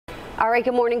All right,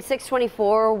 good morning,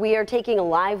 624. We are taking a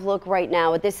live look right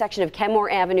now at this section of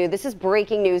Kenmore Avenue. This is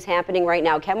breaking news happening right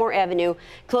now. Kenmore Avenue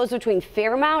closed between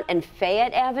Fairmount and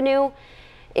Fayette Avenue.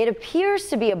 It appears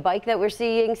to be a bike that we're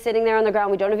seeing sitting there on the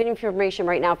ground. We don't have any information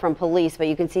right now from police, but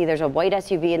you can see there's a white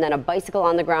SUV and then a bicycle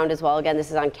on the ground as well. Again,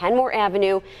 this is on Kenmore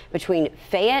Avenue between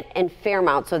Fayette and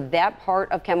Fairmount. So that part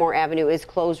of Kenmore Avenue is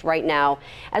closed right now.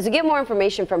 As we get more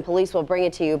information from police, we'll bring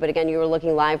it to you. But again, you are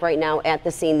looking live right now at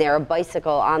the scene there, a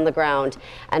bicycle on the ground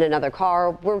and another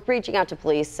car. We're reaching out to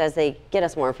police. As they get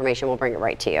us more information, we'll bring it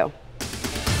right to you.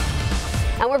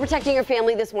 And we're protecting your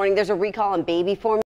family this morning. There's a recall on baby formula.